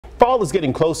Fall is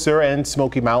getting closer, and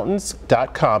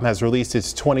SmokyMountains.com has released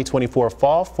its 2024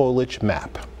 fall foliage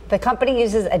map. The company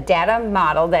uses a data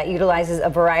model that utilizes a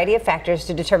variety of factors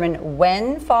to determine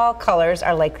when fall colors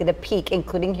are likely to peak,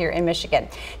 including here in Michigan.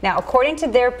 Now, according to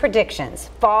their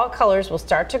predictions, fall colors will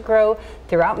start to grow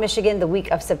throughout Michigan the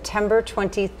week of September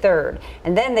 23rd.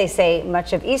 And then they say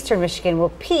much of eastern Michigan will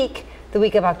peak the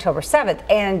week of October 7th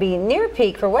and be near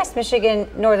peak for West Michigan,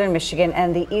 Northern Michigan,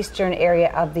 and the eastern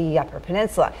area of the Upper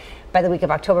Peninsula. By the week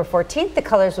of October 14th, the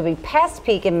colors will be past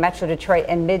peak in Metro Detroit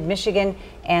and mid-Michigan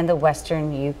and the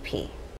western UP.